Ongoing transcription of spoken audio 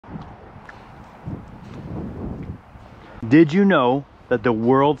Did you know that the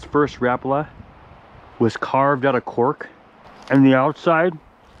world's first Rapala was carved out of cork and the outside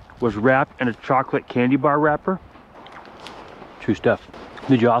was wrapped in a chocolate candy bar wrapper? True stuff.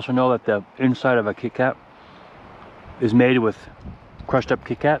 Did you also know that the inside of a Kit Kat is made with crushed up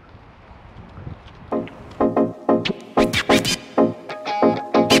Kit Kat?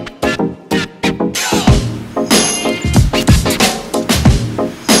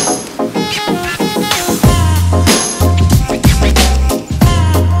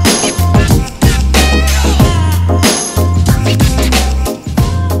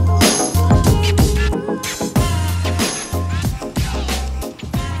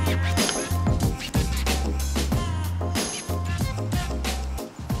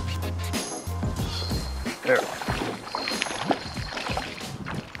 There.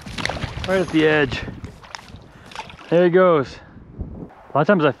 Right at the edge. There he goes. A lot of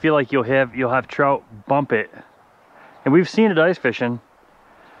times I feel like you'll have trout bump it. And we've seen it ice fishing.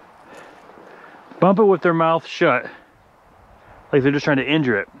 Bump it with their mouth shut. Like they're just trying to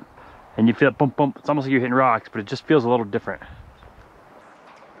injure it. And you feel it bump bump. It's almost like you're hitting rocks, but it just feels a little different.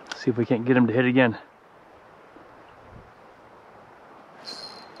 Let's see if we can't get him to hit again.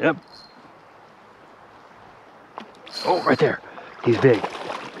 Yep. Oh, right there. He's big.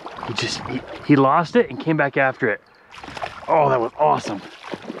 He lost it and came back after it. Oh, that was awesome.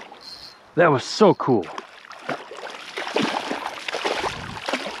 That was so cool.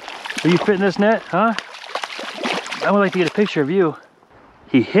 Are you fitting this net, huh? I would like to get a picture of you.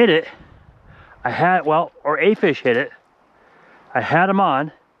 He hit it. Or a fish hit it. I had him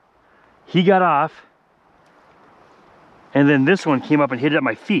on. He got off. And then this one came up and hit it at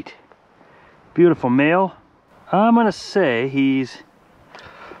my feet. Beautiful male. I'm gonna say he's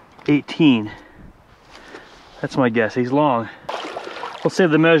 18. That's my guess. He's long. We'll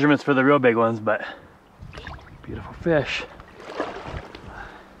save the measurements for the real big ones, but beautiful fish.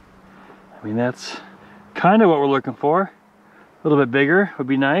 I mean, that's kind of what we're looking for. A little bit bigger would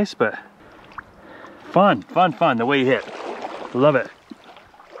be nice, but fun, fun, fun, the way you hit. Love it.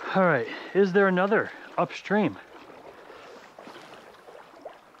 All right, is there another upstream?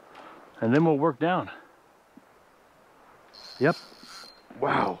 And then we'll work down. Yep.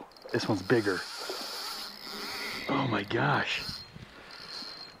 Wow, this one's bigger. Oh my gosh.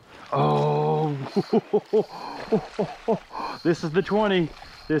 Oh, this is the 20.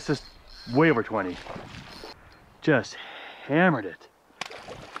 This is way over 20. Just hammered it.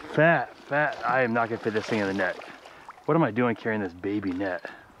 Fat, fat. I am not gonna fit this thing in the net. What am I doing carrying this baby net?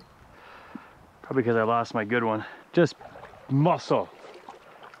 Probably because I lost my good one. Just muscle.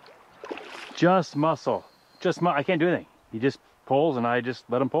 Just muscle. I can't do anything. He just pulls and I just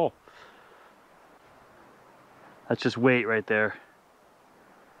let him pull. That's just weight right there.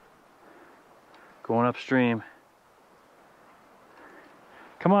 Going upstream.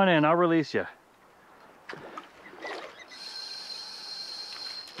 Come on in, I'll release you.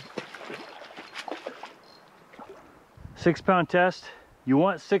 £6 test. You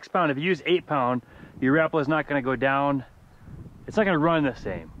want 6 pound. If you use 8 pound, your Rapala is not going to go down. It's not going to run the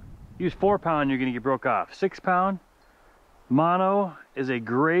same. Use 4 pound, you're going to get broke off. 6 pound mono is a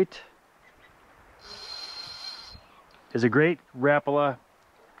great Rapala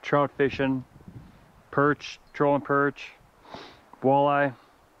trout fishing, perch, trolling perch, walleye.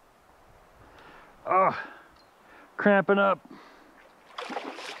 Oh, cramping up.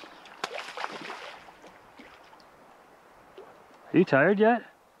 Are you tired yet?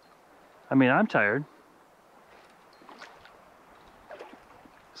 I mean, I'm tired.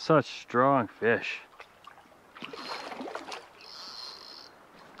 Such strong fish.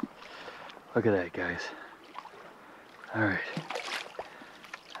 Look at that, guys. All right.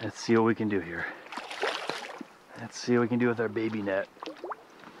 Let's see what we can do here. Let's see what we can do with our baby net.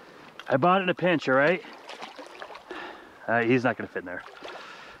 I bought it in a pinch, all right? He's not gonna fit in there.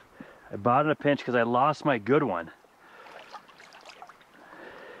 I bought it in a pinch because I lost my good one.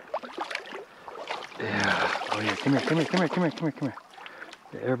 Yeah. Oh yeah, come here, come here, come here, come here, come here, come here.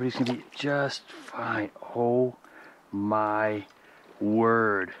 Everybody's gonna be just fine. Oh my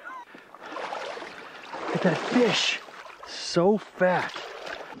word. Look at that fish. So fat.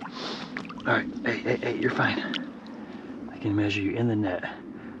 All right, hey, you're fine. I can measure you in the net.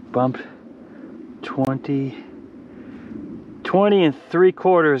 Bump 20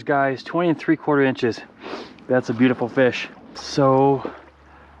 3/4, guys. 20 3/4 inches. That's a beautiful fish. So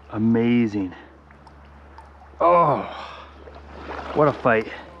amazing. Oh, what a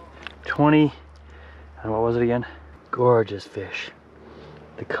fight. 20, and what was it again? Gorgeous fish.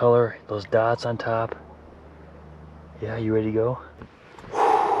 The color, those dots on top. Yeah, you ready to go?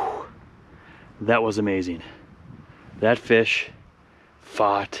 Whew. That was amazing. That fish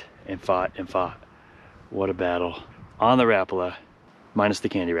fought and fought and fought. What a battle. On the Rapala, minus the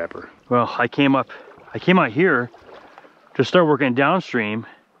candy wrapper. Well, I came out here to start working downstream,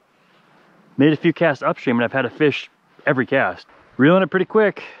 made a few casts upstream, and I've had a fish every cast. Reeling it pretty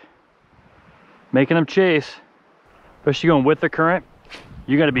quick, making them chase, especially going with the current.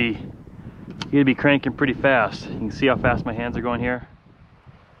 You gotta be cranking pretty fast. You can see how fast my hands are going here.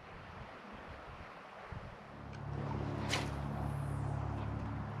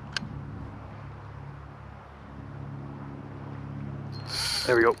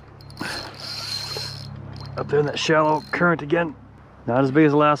 There we go. Up there in that shallow current again. Not as big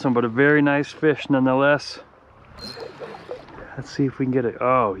as the last one, but a very nice fish nonetheless. Let's see if we can get it.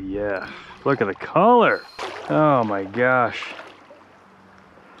 Oh yeah, look at the color. Oh my gosh.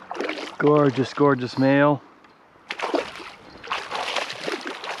 Gorgeous, gorgeous male.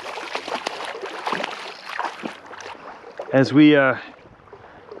 As we,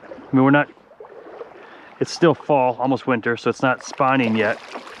 we're not, it's still fall, almost winter, so it's not spawning yet.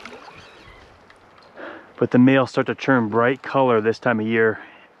 But the males start to turn bright color this time of year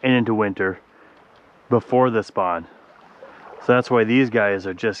and into winter before the spawn. So that's why these guys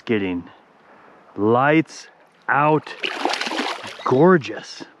are just getting lights out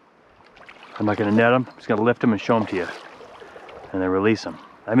gorgeous. I'm not gonna net him, I'm just gonna lift him and show him to you. And then release him.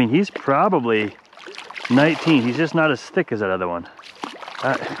 I mean, he's probably 19. He's just not as thick as that other one.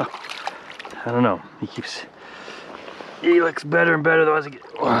 I don't know. He looks better and better though as he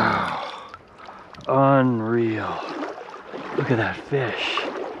gets. Wow. Unreal. Look at that fish.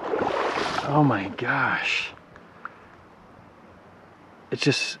 Oh my gosh. It's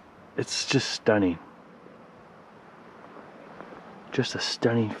just stunning. Just a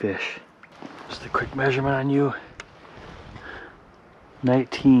stunning fish. Just a quick measurement on you.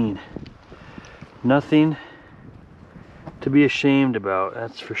 19. Nothing to be ashamed about,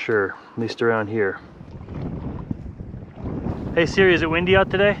 that's for sure. At least around here. Hey Siri, is it windy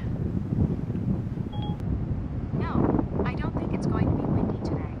out today?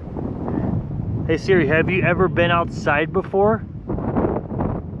 Hey Siri, have you ever been outside before?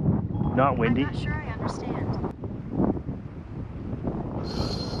 Not windy? I'm not sure I understand.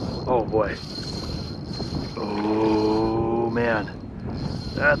 Oh boy. Oh man.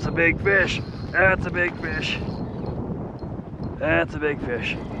 That's a big fish. That's a big fish. That's a big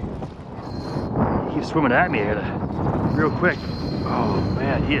fish. He keeps swimming at me. I gotta real quick. Oh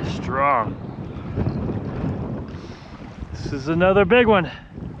man, he is strong. This is another big one.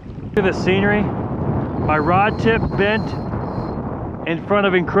 Look at the scenery. My rod tip bent in front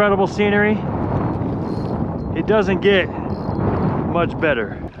of incredible scenery. It doesn't get much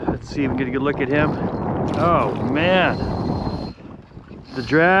better. Let's see if we can get a good look at him. Oh man. The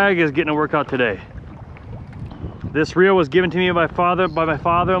drag is getting a workout today. This reel was given to me by my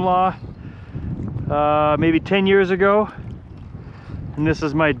father-in-law maybe 10 years ago. And this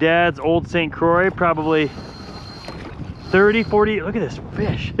is my dad's old St. Croix, probably 30, 40, look at this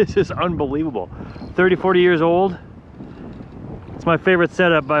fish. This is unbelievable. 30, 40 years old. It's my favorite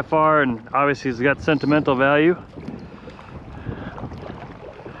setup by far, and obviously it's got sentimental value.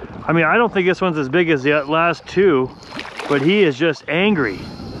 I mean, I don't think this one's as big as the last two, but he is just angry.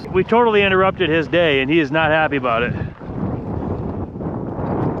 We totally interrupted his day, and he is not happy about it.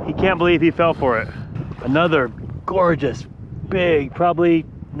 He can't believe he fell for it. Another gorgeous, big, probably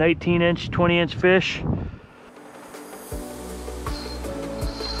 19-inch, 20-inch fish.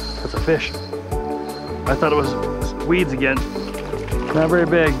 That's a fish. I thought it was weeds again. Not very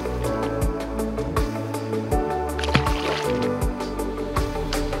big.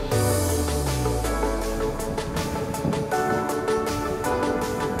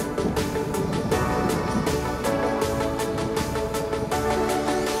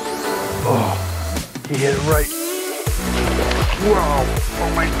 Oh, he hit it right. Whoa, oh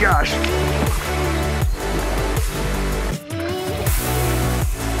my gosh.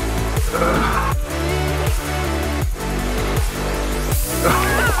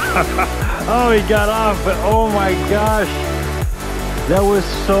 Oh, he got off, but oh my gosh, that was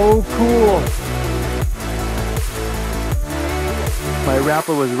so cool. My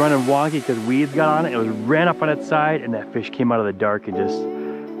Rapala was running wonky because weeds got on it. It was ran up on its side, and that fish came out of the dark and just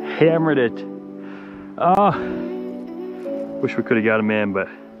hammered it. Oh, wish we could have got him in, but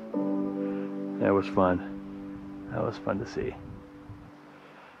that was fun. That was fun to see.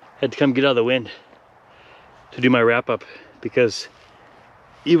 Had to come get out of the wind to do my wrap up, because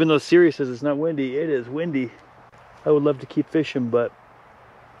even though Siri says it's not windy, it is windy. I would love to keep fishing, but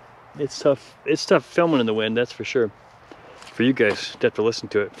it's tough. It's tough filming in the wind, that's for sure. For you guys to have to listen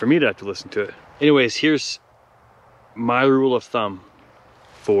to it. For me to have to listen to it. Anyways, here's my rule of thumb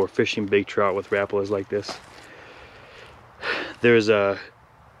for fishing big trout with Rapalas like this, there's a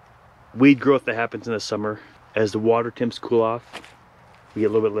weed growth that happens in the summer. As the water temps cool off, we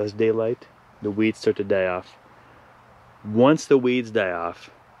get a little bit less daylight, the weeds start to die off. Once the weeds die off,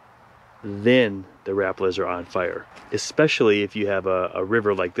 then the Rapalas are on fire. Especially if you have a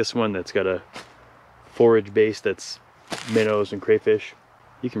river like this one that's got a forage base that's minnows and crayfish.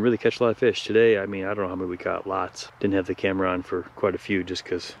 You can really catch a lot of fish. Today, I mean, I don't know how many we caught, lots. Didn't have the camera on for quite a few just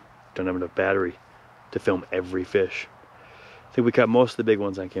because don't have enough battery to film every fish. I think we caught most of the big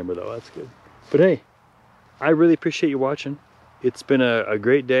ones on camera though, that's good. But hey, I really appreciate you watching. It's been a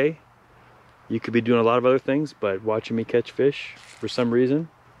great day. You could be doing a lot of other things, but watching me catch fish, for some reason,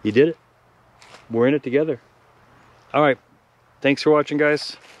 you did it. We're in it together. All right, thanks for watching,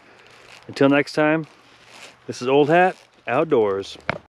 guys. Until next time, this is Old Hat Outdoors.